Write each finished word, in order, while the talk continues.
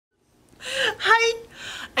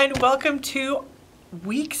and welcome to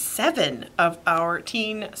week 7 of our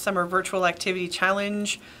Teen Summer Virtual Activity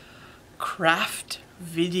Challenge craft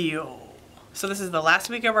video. So this is the last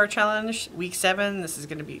week of our challenge, week 7. This is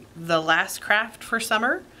going to be the last craft for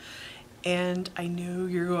summer, and I know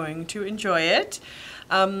you're going to enjoy it.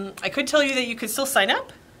 I could tell you that you could still sign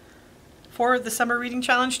up for the summer reading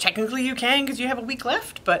challenge. Technically you can because you have a week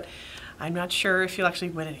left, but I'm not sure if you'll actually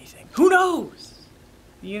win anything. Who knows?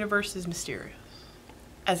 The universe is mysterious,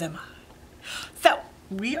 as am I. So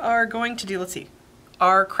we are going to do, let's see,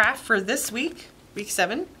 our craft for this week, week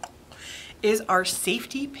 7, is our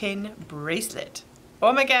safety pin bracelet.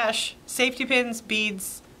 Oh my gosh, safety pins,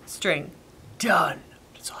 beads, string, done.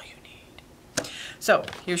 That's all you need. So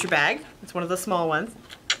here's your bag. It's one of the small ones.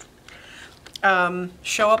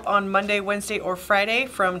 Show up on Monday, Wednesday, or Friday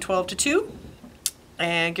from 12 to 2.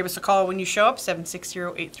 And give us a call when you show up,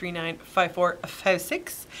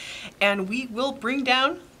 760-839-5456. And we will bring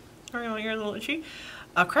down, you're a little itchy,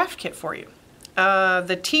 a craft kit for you.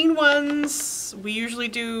 The teen ones, we usually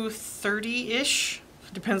do 30-ish.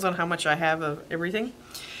 Depends on how much I have of everything.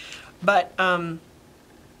 But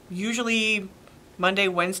usually Monday,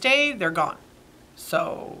 Wednesday, they're gone.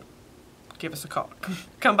 So give us a call.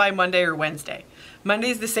 Come by Monday or Wednesday.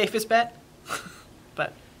 Monday's the safest bet,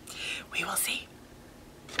 but we will see.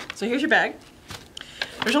 So here's your bag.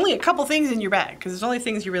 There's only a couple things in your bag because there's only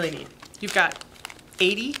things you really need. You've got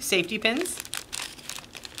 80 safety pins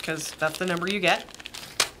because that's the number you get.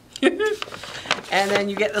 And then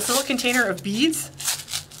you get this little container of beads.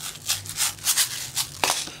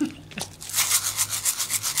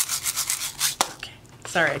 Okay,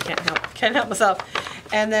 sorry, I can't help myself.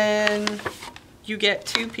 And then you get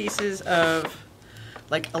 2 pieces of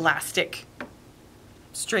like elastic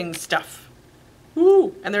string stuff.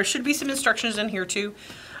 Ooh, and there should be some instructions in here too.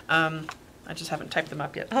 I just haven't typed them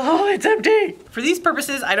up yet. Oh, it's empty! For these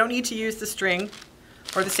purposes, I don't need to use the string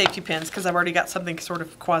or the safety pins because I've already got something sort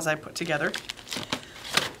of quasi put together.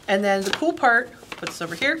 And then the cool part, put this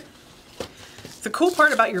over here. The cool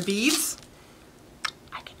part about your beads,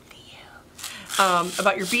 I can see you.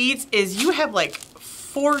 About your beads is you have like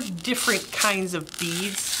 4 different kinds of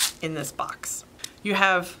beads in this box. You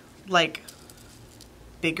have like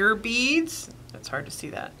bigger beads. It's hard to see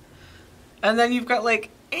that. And then you've got like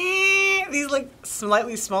these like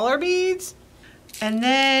slightly smaller beads. And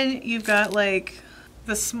then you've got like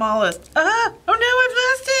the smallest. Oh no, I've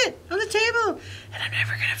lost it on the table. And I'm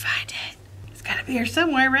never gonna find it. It's gotta be here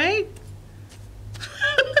somewhere, right?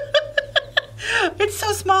 It's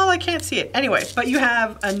so small I can't see it. Anyway, but you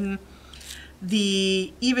have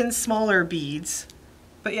the even smaller beads.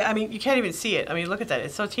 But yeah, I mean, you can't even see it. I mean, look at that,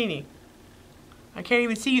 it's so teeny. I can't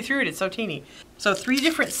even see you through it, it's so teeny. So 3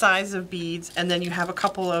 different sizes of beads, and then you have a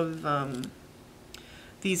couple of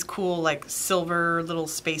these cool like silver little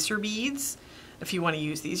spacer beads if you want to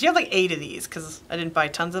use these. You have like 8 of these because I didn't buy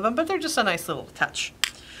tons of them, but they're just a nice little touch.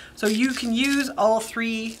 So you can use all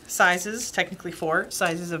 3 sizes, technically 4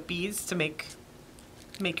 sizes of beads to make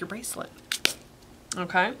your bracelet.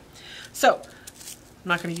 Okay, so I'm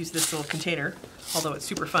not going to use this little container, although it's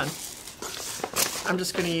super fun. I'm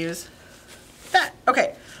just going to use that.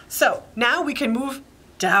 Okay, so now we can move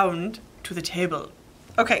down to the table.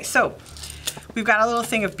 Okay, so we've got a little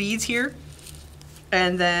thing of beads here,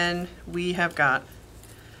 and then we have got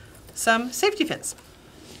some safety pins.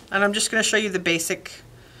 And I'm just going to show you the basic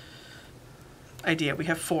idea. We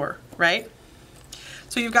have 4, right?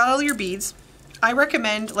 So you've got all your beads. I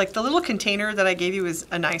recommend, like the little container that I gave you is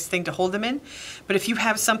a nice thing to hold them in, but if you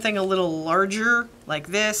have something a little larger like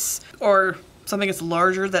this, or something that's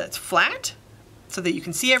larger that's flat, so that you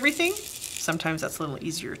can see everything, sometimes that's a little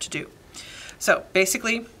easier to do. So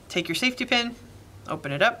basically, take your safety pin,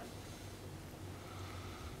 open it up,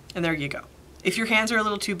 and there you go. If your hands are a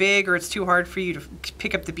little too big or it's too hard for you to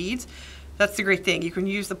pick up the beads, that's the great thing. You can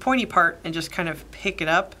use the pointy part and just kind of pick it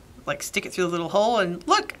up, like stick it through the little hole and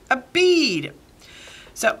look, a bead.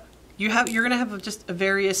 So you're gonna have just a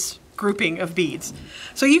various grouping of beads.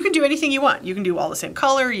 So you can do anything you want. You can do all the same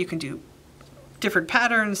color, you can do different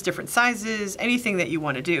patterns, different sizes, anything that you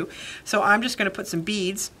want to do. So I'm just going to put some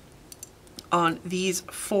beads on these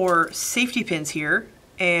 4 safety pins here.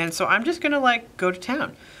 And so I'm just going to like go to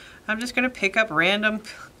town. I'm just going to pick up random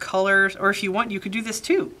colors, or if you want, you could do this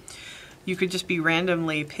too. You could just be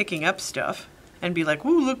randomly picking up stuff and be like,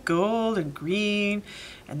 ooh, look, gold and green,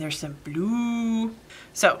 and there's some blue.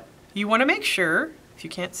 So you want to make sure, if you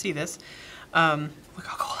can't see this, look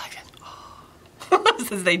how cool I get.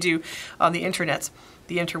 As they do on the internets,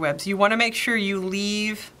 the interwebs. You want to make sure you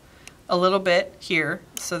leave a little bit here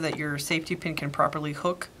so that your safety pin can properly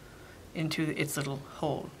hook into its little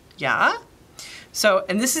hole. Yeah? So,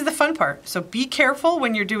 and this is the fun part. So be careful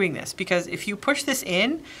when you're doing this, because if you push this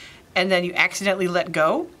in and then you accidentally let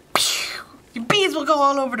go, your beads will go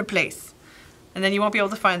all over the place. And then you won't be able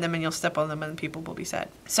to find them and you'll step on them and people will be sad.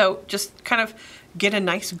 So just kind of get a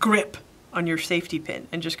nice grip on your safety pin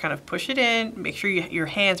and just kind of push it in. Make sure your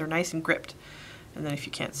hands are nice and gripped. And then if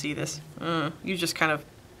you can't see this, you just kind of,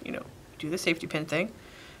 you know, do the safety pin thing.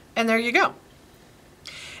 And there you go.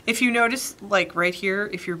 If you notice, like right here,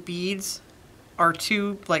 if your beads are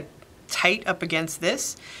too like tight up against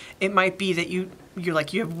this, it might be that you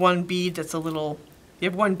have one bead that's you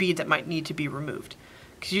have one bead that might need to be removed,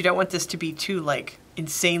 because you don't want this to be too like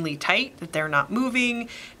insanely tight that they're not moving,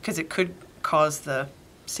 because it could cause the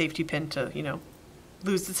safety pin to, you know,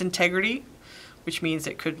 lose its integrity, which means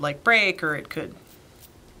it could like break or it could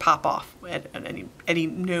pop off at any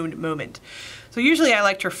known moment. So usually I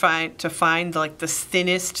like to find like the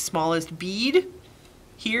thinnest, smallest bead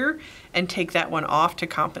here and take that one off to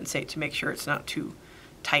compensate, to make sure it's not too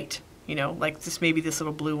tight. You know, like maybe this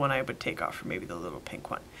little blue one I would take off, or maybe the little pink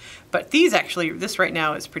one. But these actually, this right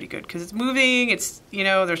now is pretty good because it's moving, it's, you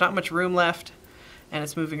know, there's not much room left and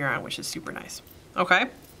it's moving around, which is super nice. Okay,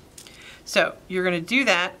 so you're gonna do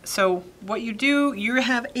that. So what you do, you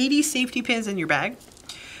have 80 safety pins in your bag.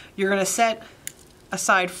 You're gonna set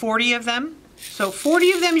aside 40 of them. So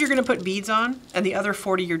 40 of them you're gonna put beads on, and the other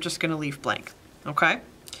 40 you're just gonna leave blank, okay?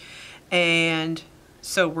 And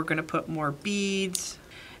so we're gonna put more beads.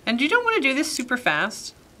 And you don't wanna do this super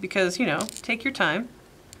fast because, you know, take your time,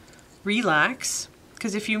 relax,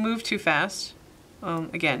 because if you move too fast,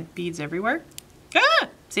 again, beads everywhere. Ah,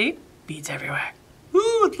 see? Beads everywhere.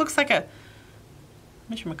 Ooh, it looks like a,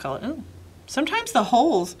 whatchamacallit? Oh, sometimes the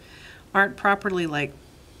holes aren't properly like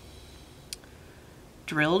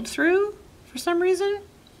drilled through for some reason.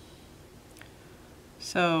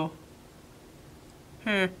 So,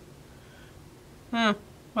 well,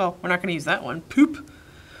 we're not gonna use that one. Poop.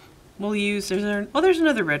 We'll use, there's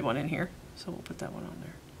another red one in here. So we'll put that one on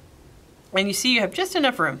there. And you see you have just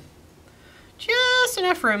enough room. Just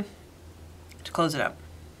enough room to close it up.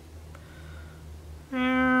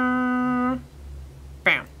 Bam,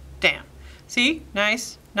 damn. See,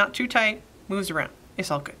 nice, not too tight, moves around. It's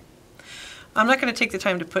all good. I'm not gonna take the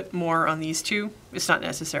time to put more on these two. It's not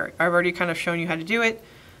necessary. I've already kind of shown you how to do it.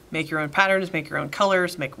 Make your own patterns, make your own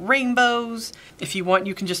colors, make rainbows. If you want,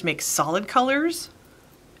 you can just make solid colors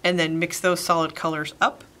and then mix those solid colors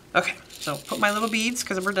up. Okay, so put my little beads,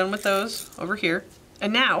 because we're done with those, over here.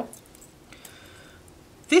 And now,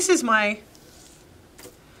 this is my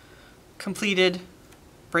completed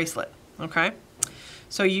bracelet, okay?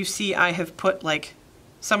 So you see I have put like,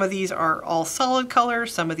 some of these are all solid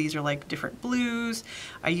colors, some of these are like different blues.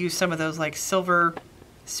 I use some of those like silver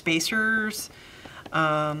spacers.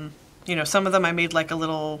 You know, some of them I made like a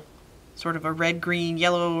little sort of a red, green,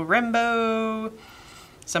 yellow rainbow.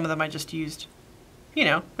 Some of them I just used, you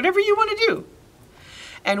know, whatever you want to do.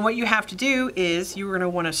 And what you have to do is you're going to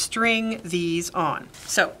want to string these on.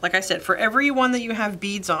 So, like I said, for every one that you have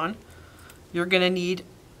beads on, you're going to need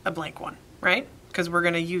a blank one, right? Because we're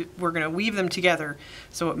going to weave them together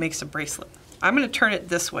so it makes a bracelet. I'm going to turn it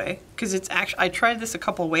this way because it's actually, I tried this a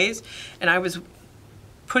couple ways and I was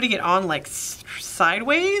putting it on like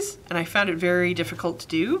sideways and I found it very difficult to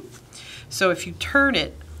do. So if you turn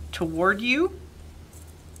it toward you,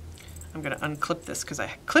 I'm going to unclip this because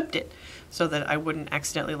I clipped it so that I wouldn't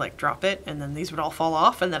accidentally like drop it and then these would all fall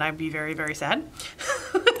off and then I'd be very, very sad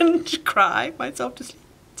and cry myself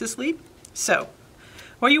to sleep. So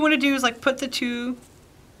what you want to do is like put the two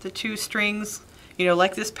strings, you know,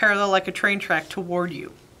 like this parallel, like a train track toward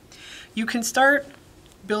you. You can start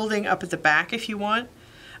building up at the back if you want,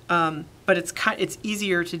 but it's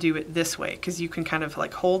easier to do it this way because you can kind of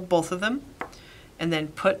like hold both of them and then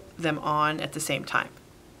put them on at the same time.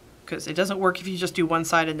 Because it doesn't work if you just do one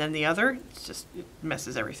side and then the other. It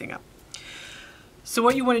messes everything up. So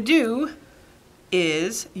what you want to do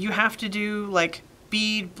is you have to do like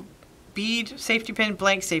bead, safety pin,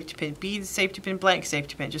 blank safety pin, bead, safety pin, blank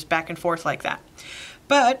safety pin, just back and forth like that.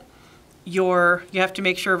 But you have to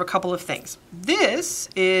make sure of a couple of things. This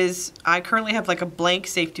is, I currently have like a blank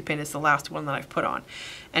safety pin is the last one that I've put on.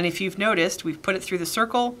 And if you've noticed, we've put it through the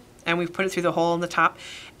circle and we've put it through the hole in the top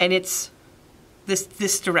and it's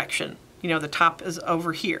this direction, you know, the top is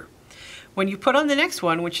over here. When you put on the next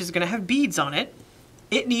one, which is going to have beads on it,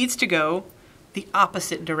 it needs to go the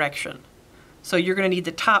opposite direction. So you're going to need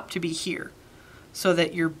the top to be here so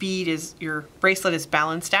that your bracelet is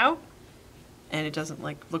balanced out and it doesn't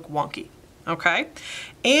like look wonky. Okay?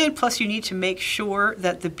 And plus you need to make sure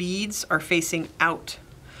that the beads are facing out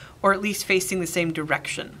or at least facing the same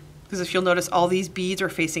direction. Because if you'll notice all these beads are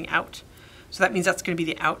facing out. So that means that's going to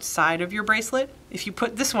be the outside of your bracelet. If you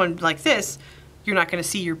put this one like this, you're not going to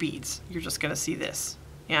see your beads. You're just going to see this.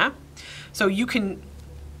 Yeah? So you can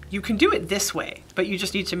do it this way, but you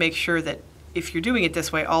just need to make sure that if you're doing it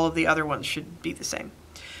this way, all of the other ones should be the same.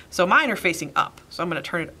 So mine are facing up, so I'm going to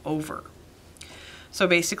turn it over. So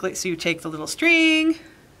basically, so you take the little string,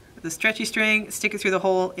 the stretchy string, stick it through the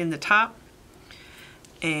hole in the top,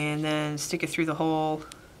 and then stick it through the hole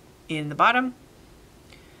in the bottom,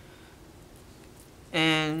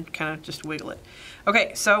 and kind of just wiggle it.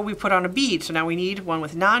 Okay, so we put on a bead, so now we need one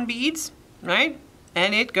with non-beads, right?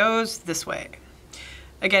 And it goes this way.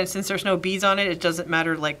 Again, since there's no beads on it, it doesn't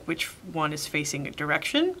matter like which one is facing a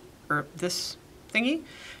direction, or this thingy.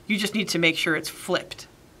 You just need to make sure it's flipped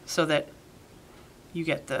so that you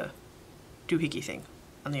get the doohickey thing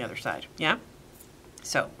on the other side, yeah?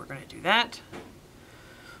 So we're gonna do that.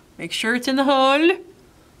 Make sure it's in the hole.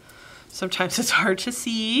 Sometimes it's hard to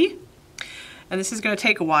see. And this is gonna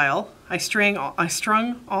take a while. I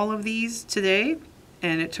strung all of these today,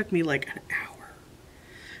 and it took me like an hour.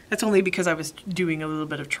 That's only because I was doing a little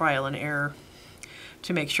bit of trial and error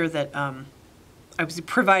to make sure that I was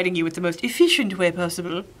providing you with the most efficient way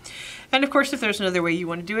possible. And of course, if there's another way you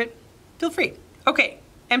want to do it, feel free. Okay,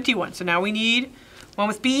 empty one. So now we need one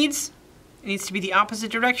with beads. It needs to be the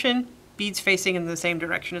opposite direction. Beads facing in the same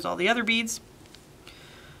direction as all the other beads.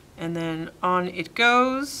 And then on it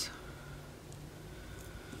goes.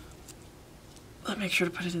 I'll make sure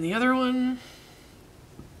to put it in the other one.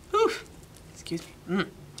 Oof, excuse me.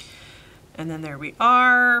 And then there we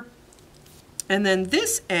are. And then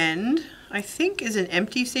this end, I think, is an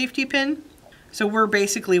empty safety pin. So we're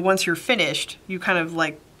basically, once you're finished, you kind of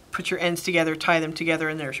like put your ends together, tie them together,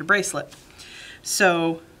 and there's your bracelet.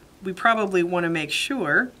 So we probably want to make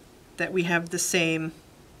sure that we have the same,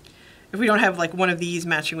 if we don't have like one of these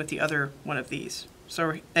matching with the other one of these.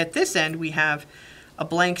 So at this end, we have a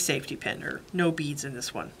blank safety pin, or no beads in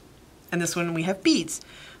this one. And this one we have beads.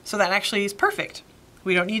 So that actually is perfect.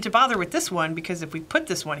 We don't need to bother with this one, because if we put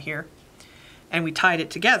this one here and we tied it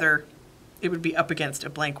together, it would be up against a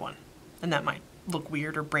blank one. And that might look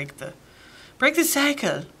weird or break the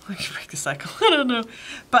cycle. Break the cycle, I don't know.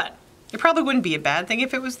 But it probably wouldn't be a bad thing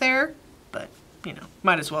if it was there, but you know,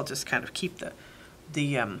 might as well just kind of keep the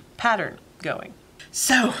pattern going.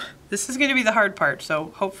 So this is gonna be the hard part,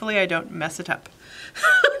 so hopefully I don't mess it up.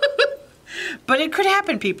 But it could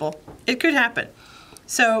happen, people. It could happen.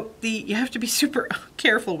 So you have to be super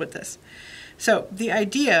careful with this. So the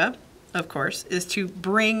idea, of course, is to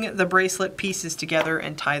bring the bracelet pieces together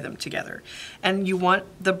and tie them together. And you want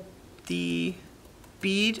the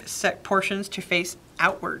bead set portions to face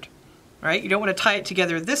outward, right? You don't want to tie it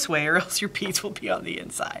together this way, or else your beads will be on the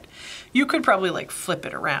inside. You could probably like flip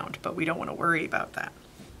it around, but we don't want to worry about that.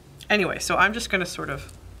 Anyway, so I'm just going to sort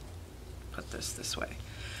of put this way.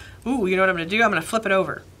 Ooh, you know what I'm going to do? I'm going to flip it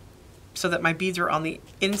over so that my beads are on the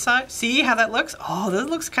inside. See how that looks? Oh, that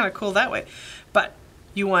looks kind of cool that way. But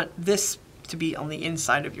you want this to be on the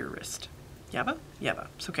inside of your wrist. Yabba? Yabba.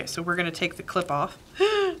 Okay, so we're going to take the clip off.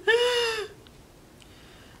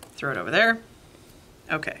 Throw it over there.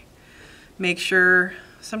 Okay. Make sure,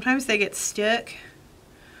 sometimes they get stuck,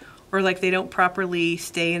 or like they don't properly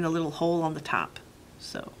stay in the little hole on the top.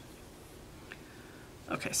 So,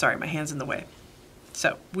 okay, sorry, my hand's in the way.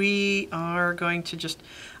 So we are going to just,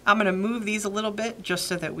 I'm going to move these a little bit just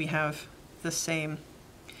so that we have the same,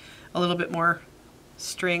 a little bit more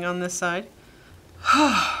string on this side.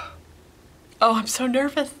 Oh, I'm so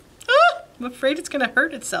nervous. I'm afraid it's going to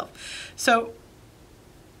hurt itself. So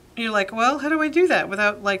you're like, well, how do I do that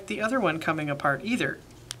without like the other one coming apart either?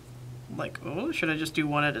 I'm like, oh, should I just do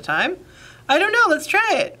one at a time? I don't know. Let's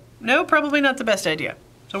try it. No, probably not the best idea.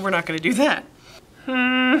 So we're not going to do that.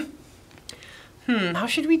 How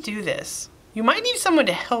should we do this? You might need someone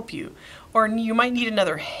to help you, or you might need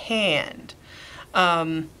another hand.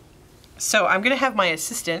 So I'm gonna have my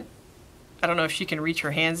assistant, I don't know if she can reach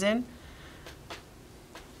her hands in.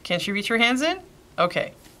 Can she reach her hands in?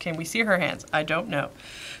 Okay, can we see her hands? I don't know.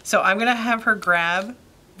 So I'm gonna have her grab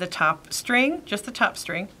the top string, just the top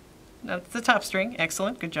string. That's the top string,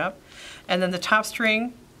 excellent, good job. And then the top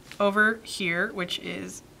string over here, which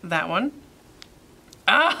is that one.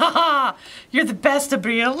 Ah, you're the best,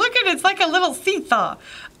 Abria. Look at it, it's like a little seesaw.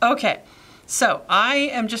 Okay, so I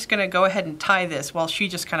am just gonna go ahead and tie this while she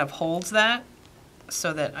just kind of holds that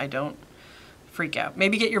so that I don't freak out.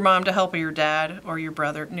 Maybe get your mom to help, or your dad, or your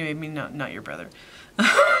brother. No, maybe not your brother.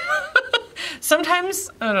 Sometimes,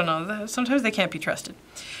 I don't know, sometimes they can't be trusted.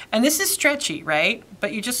 And this is stretchy, right?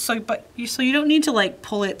 But you just, so you don't need to like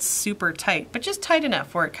pull it super tight, but just tight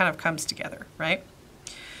enough where it kind of comes together, right?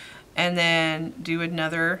 And then do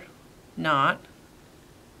another knot.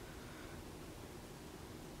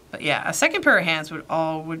 But yeah, a second pair of hands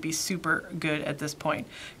would be super good at this point,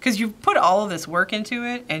 because you've put all of this work into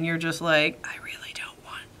it and you're just like, I really don't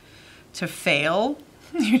want to fail.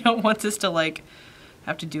 You don't want this to like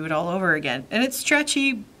have to do it all over again. And it's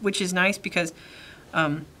stretchy, which is nice because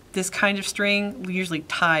this kind of string usually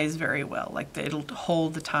ties very well. Like it'll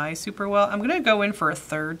hold the tie super well. I'm gonna go in for a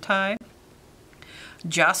third tie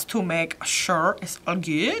just to make sure it's all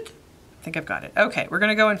good. I think I've got it. Okay, we're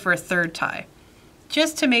gonna go in for a third tie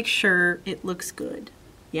just to make sure it looks good.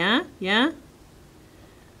 Yeah? Yeah?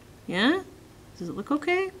 Yeah? Does it look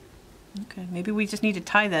okay? Okay, maybe we just need to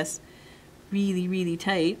tie this really, really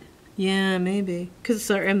tight. Yeah, maybe. Cause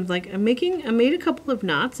sorry, I made a couple of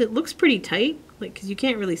knots. It looks pretty tight, like, cause you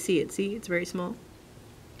can't really see it. See, it's very small.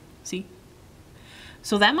 See?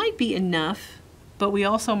 So that might be enough, but we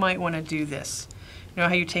also might want to do this. You know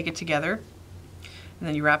how you take it together and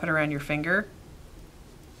then you wrap it around your finger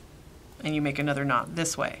and you make another knot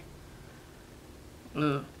this way.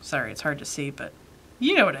 Ooh, sorry, it's hard to see, but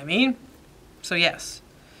you know what I mean. So yes,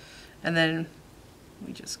 and then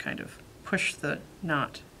we just kind of push the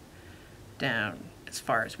knot down as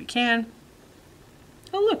far as we can.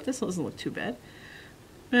 Oh look, this doesn't look too bad.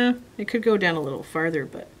 It could go down a little farther,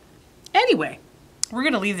 but anyway, we're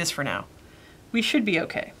gonna leave this for now. We should be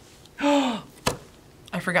okay. Oh,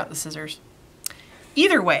 I forgot the scissors.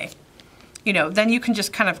 Either way, you know, then you can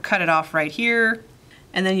just kind of cut it off right here,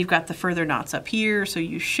 and then you've got the further knots up here, so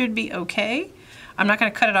you should be okay. I'm not gonna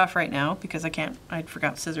cut it off right now because I can't, I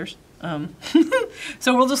forgot scissors.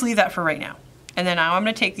 So we'll just leave that for right now. And then now I'm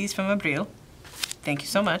gonna take these from Abril. Thank you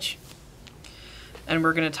so much. And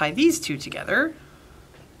we're gonna tie these two together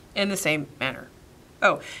in the same manner.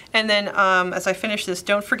 Oh, and then as I finish this,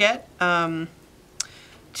 don't forget to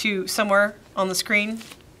somewhere on the screen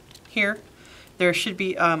here, there should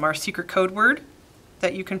be our secret code word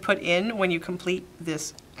that you can put in when you complete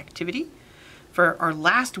this activity for our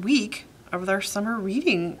last week of our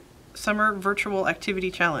summer virtual activity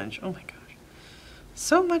challenge. Oh my gosh,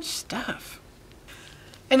 so much stuff.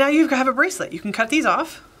 And now you have a bracelet. You can cut these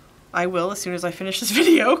off. I will as soon as I finish this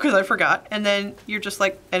video because I forgot. And then you're just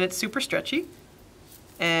like, and it's super stretchy.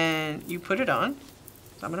 And you put it on.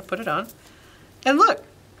 So I'm gonna put it on. And look,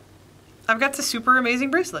 I've got the super amazing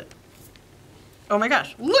bracelet. Oh my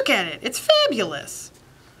gosh, look at it. It's fabulous.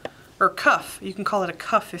 Or cuff. You can call it a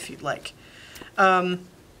cuff if you'd like.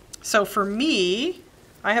 So for me,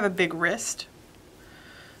 I have a big wrist.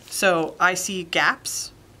 So I see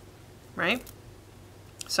gaps, right?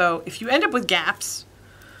 So if you end up with gaps,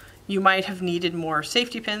 you might have needed more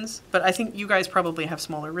safety pins, but I think you guys probably have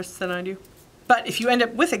smaller wrists than I do. But if you end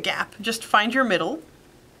up with a gap, just find your middle,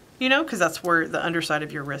 you know, because that's where the underside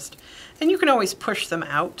of your wrist. And you can always push them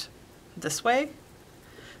out this way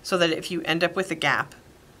so that if you end up with a gap,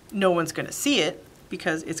 no one's going to see it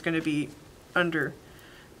because it's going to be under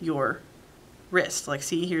your wrist. Like,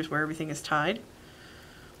 see, here's where everything is tied.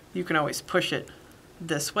 You can always push it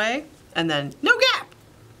this way and then no gap.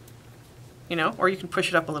 You know, or you can push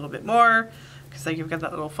it up a little bit more because like you've got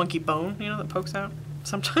that little funky bone, you know, that pokes out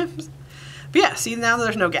sometimes. But yeah, see, now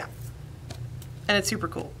there's no gap. And it's super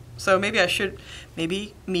cool. So maybe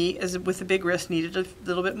maybe me as with a big wrist needed a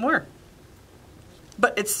little bit more.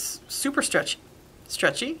 But it's super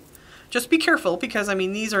stretchy. Just be careful because, I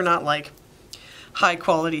mean, these are not like high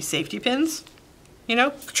quality safety pins, you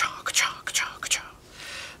know?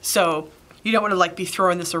 So you don't want to like be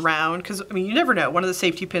throwing this around because, I mean, you never know. One of the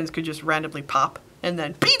safety pins could just randomly pop and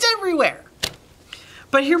then beads everywhere.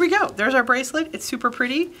 But here we go. There's our bracelet. It's super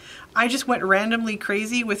pretty. I just went randomly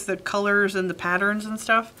crazy with the colors and the patterns and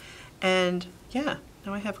stuff. And yeah,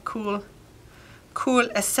 now I have a cool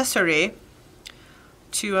accessory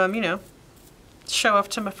to, you know, show off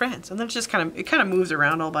to my friends. And then it just kind of moves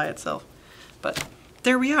around all by itself. But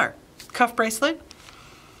there we are. Cuff bracelet.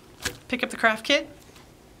 Pick up the craft kit.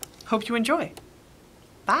 Hope you enjoy.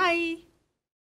 Bye.